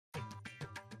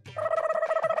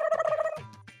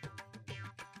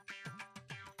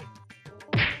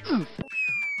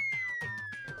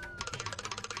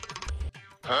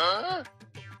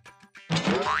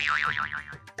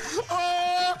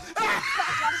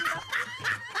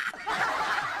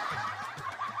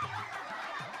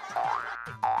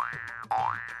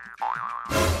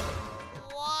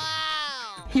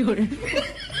有人。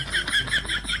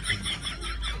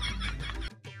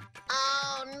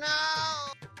Oh no!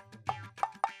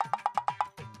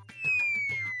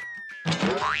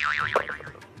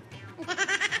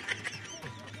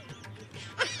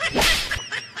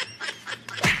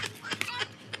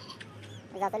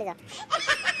 जा चले जा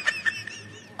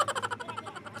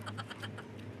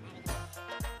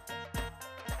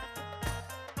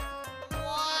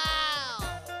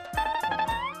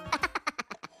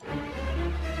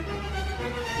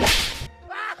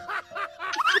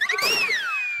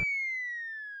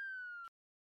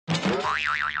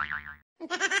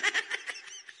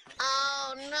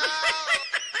Oh no!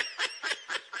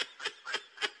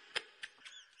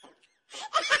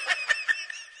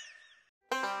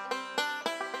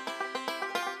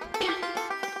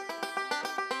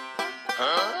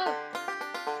 Huh?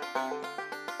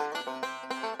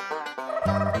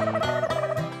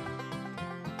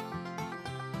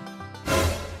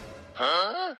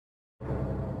 Huh?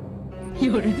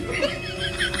 有人。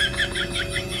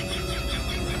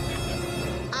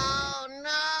 Oh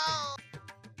no!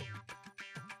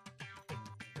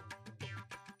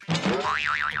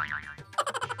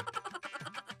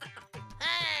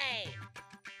 Hey!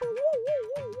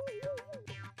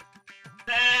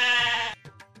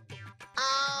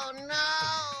 Oh no!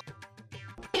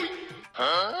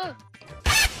 Huh?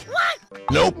 What?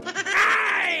 Nope.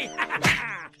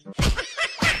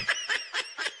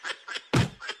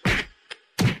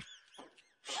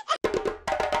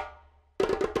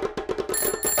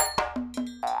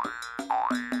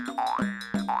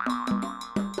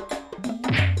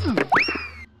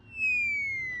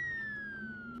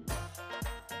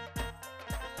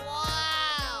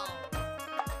 Wow!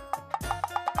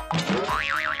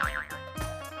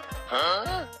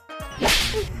 Huh?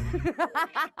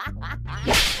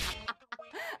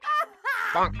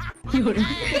 Bonk. 有人。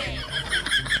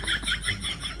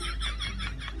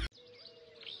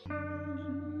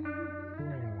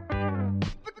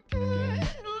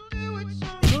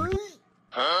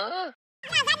 Huh?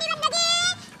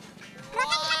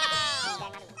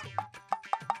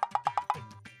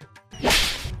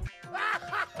 Wow!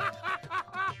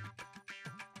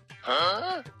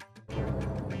 Huh?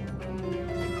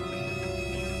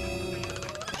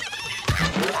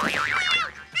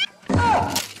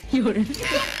 有人。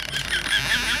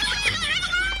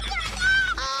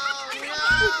 Oh no!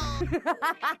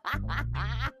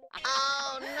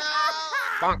 Oh no!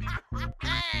 Bonk.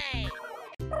 Hey!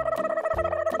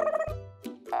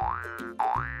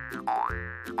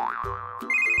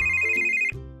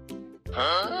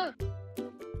 Huh?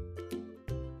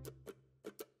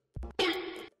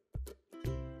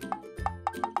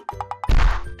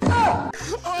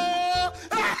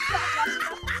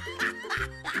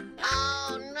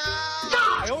 Oh no!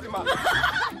 哎呦我的妈！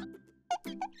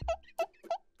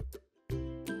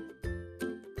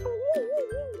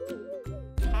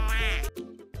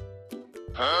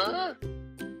 Huh?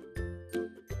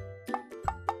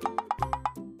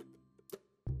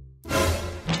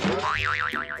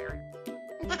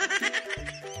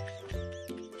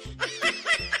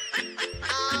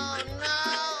 Oh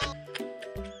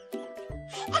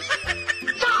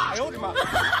no! 哎呦我的妈！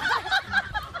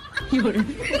 有人。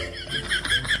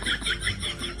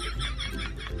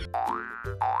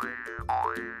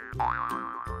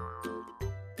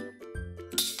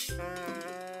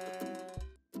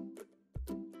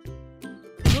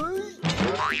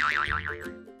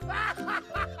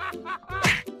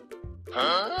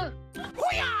 Huh?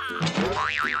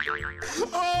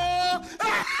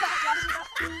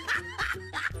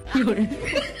 有人。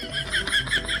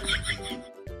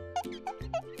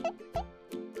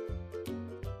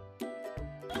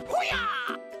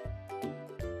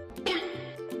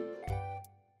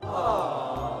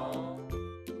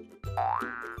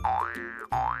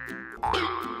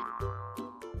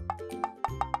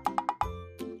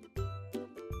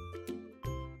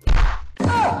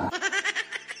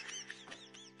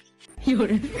 有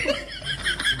人。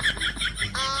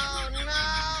 Oh no!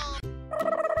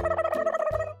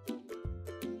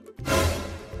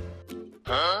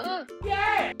 Huh?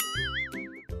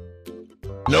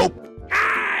 Nope.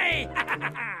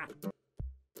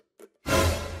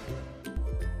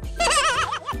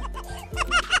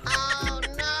 Oh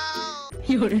no!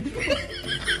 有人。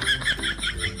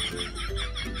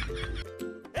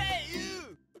 Hey!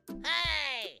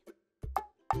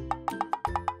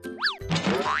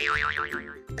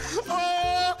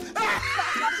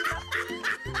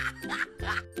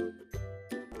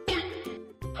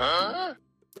 Huh?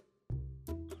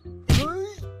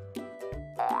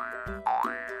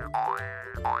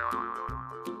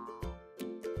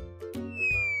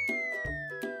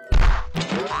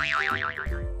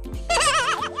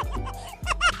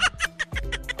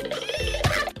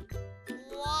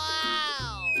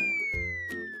 Wow!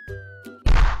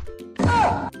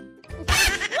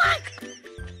 What?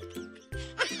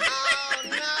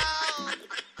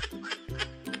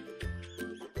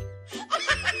 Oh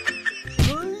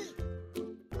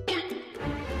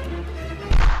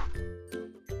no!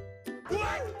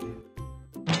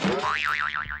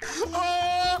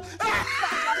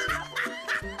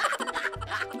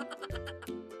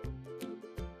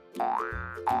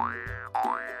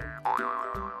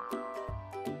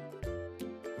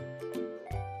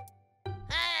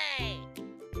 Hey!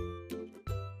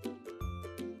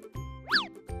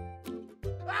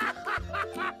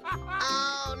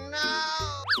 Oh no!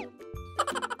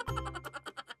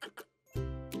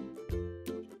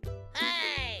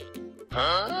 Hey!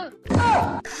 Huh?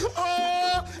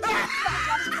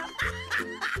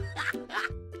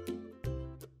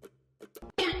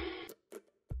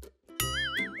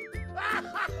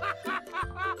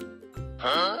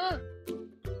 Huh?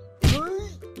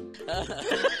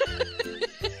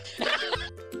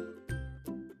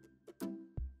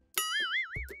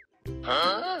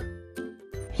 Huh?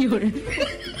 有人，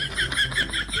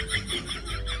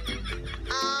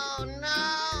 Oh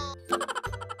no!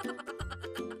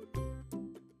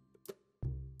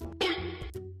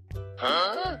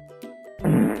 Huh?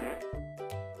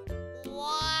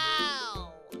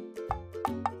 Wow!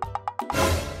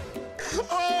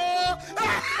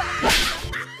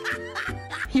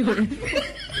 有人，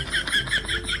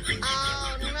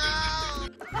 Oh no!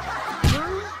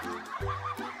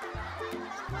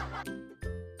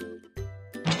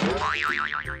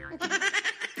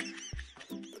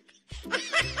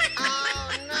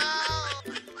 Oh no!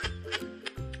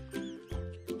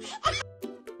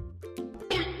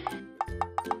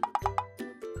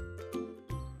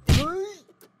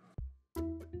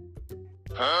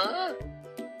 Huh?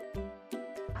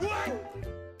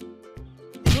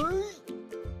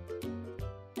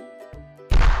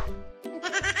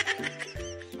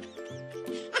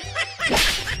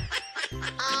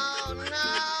 Oh no!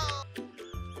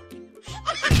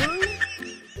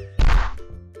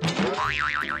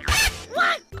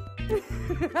 What?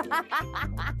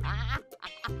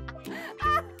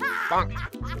 Bonk.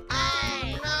 Oh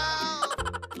no!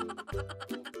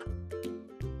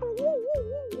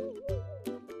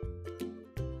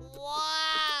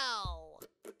 Wow!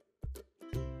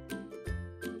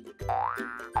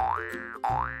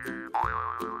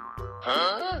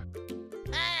 Huh?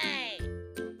 Hey!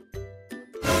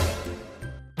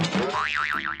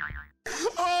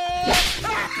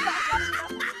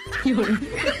 有人，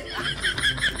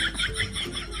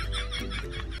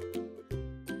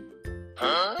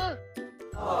 Huh?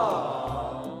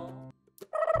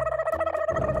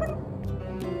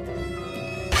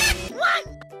 What?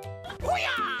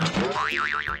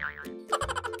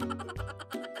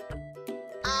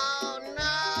 Oh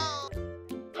no!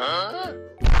 Huh? Oh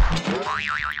no!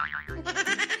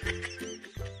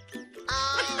 Huh?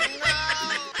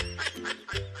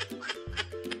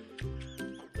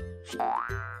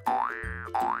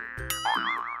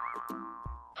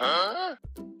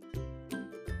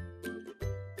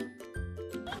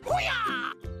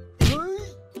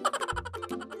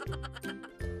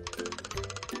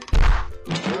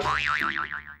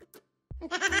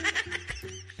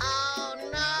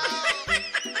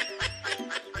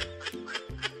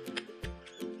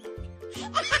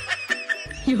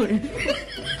 有人，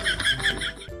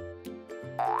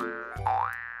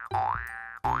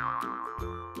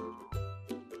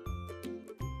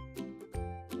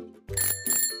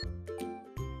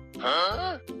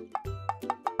 Huh?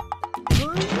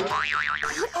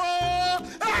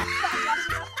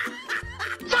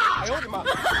 哎呦我的妈！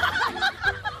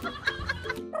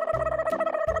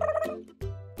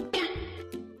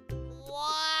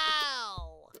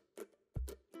 Wow!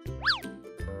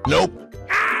 Nope.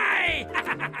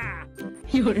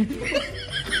 有人，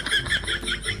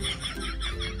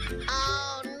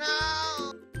 Oh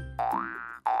no!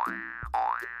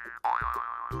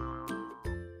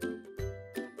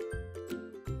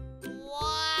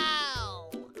 Wow!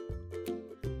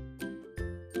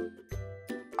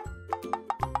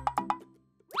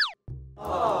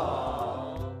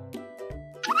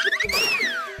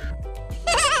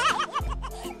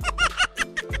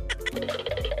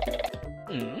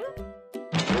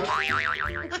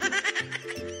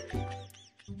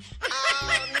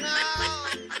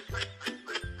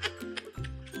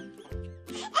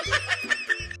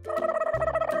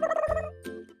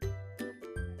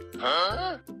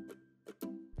 Huh?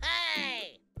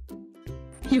 Hey!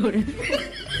 有人，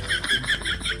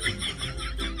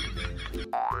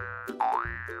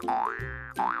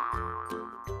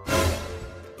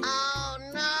 Oh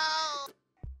no!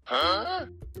 Huh?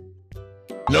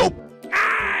 Nope.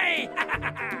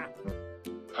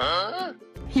 Huh?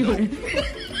 有人，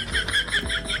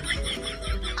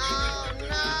 Oh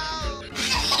no!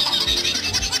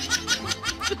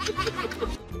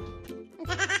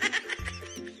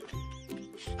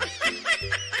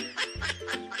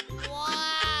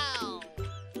 Wow!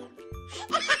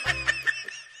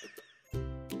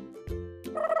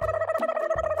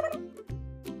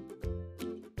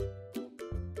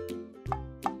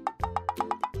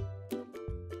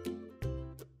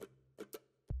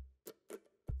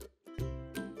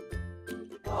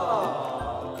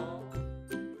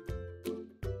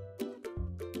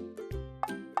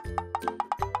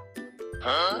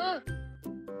 Huh?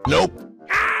 Nope.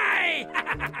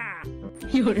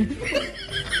 有人，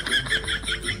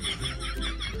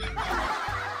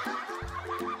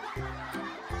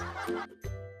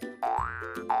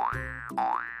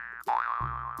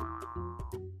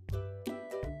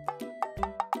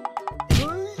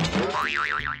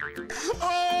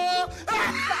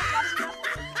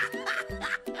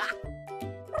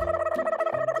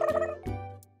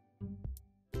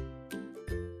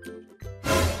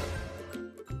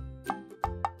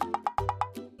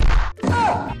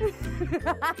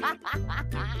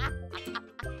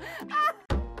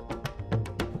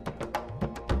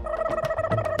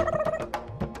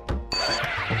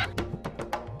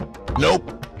 Nope.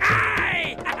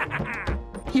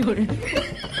 有人，